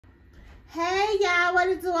Hey y'all, what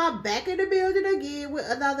it do? I'm back in the building again with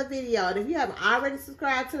another video. And if you haven't already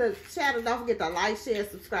subscribed to the channel, don't forget to like, share,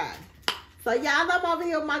 subscribe. So y'all, I'm over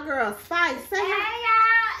here with my girl Spice. Say hey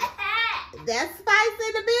y'all. That's Spice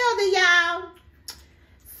in the building, y'all.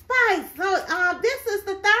 Spice. So this is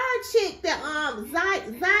the third chick that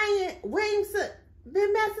Zion Williamson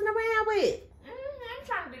been messing around with. I'm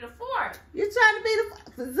trying to be the fourth. You're trying to be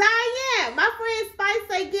the Zion. My friend Spice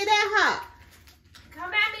say get at her.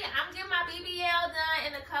 Come at me. I'm getting my BBL done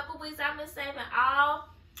in a couple weeks. I've been saving all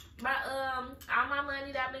my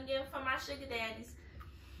money that I've been getting from my sugar daddies.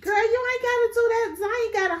 Girl, you ain't got to do that.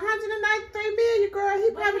 Zion got 193 million, girl. He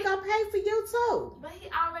probably gonna pay for you too. But he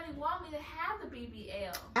already want me to have the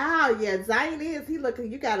BBL. Oh yeah, Zion is. He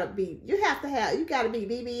looking. You gotta be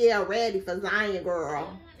BBL ready for Zion,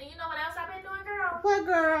 girl. And you know what else I've been doing, girl? What,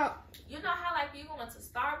 girl? You know how like you went to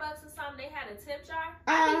Starbucks or something, they had a tip jar?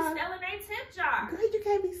 I be stealing their tip jar. Girl, you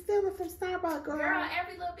can't be stealing from Starbucks, girl. Girl,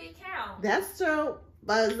 every little bit counts. That's true.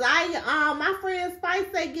 But Zion, my friend Spice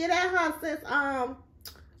say get at her since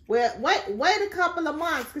well, wait a couple of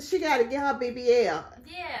months because she got to get her BBL.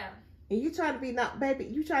 Yeah. And you trying to be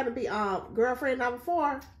you trying to be girlfriend number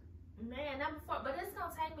 4. Man, number 4, but it's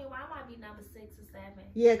gonna take me a while. I might be number 6 or 7.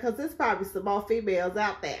 Yeah, because there's probably some more females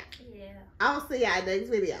out there. Yeah. I'll see y'all next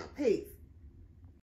video. Peace.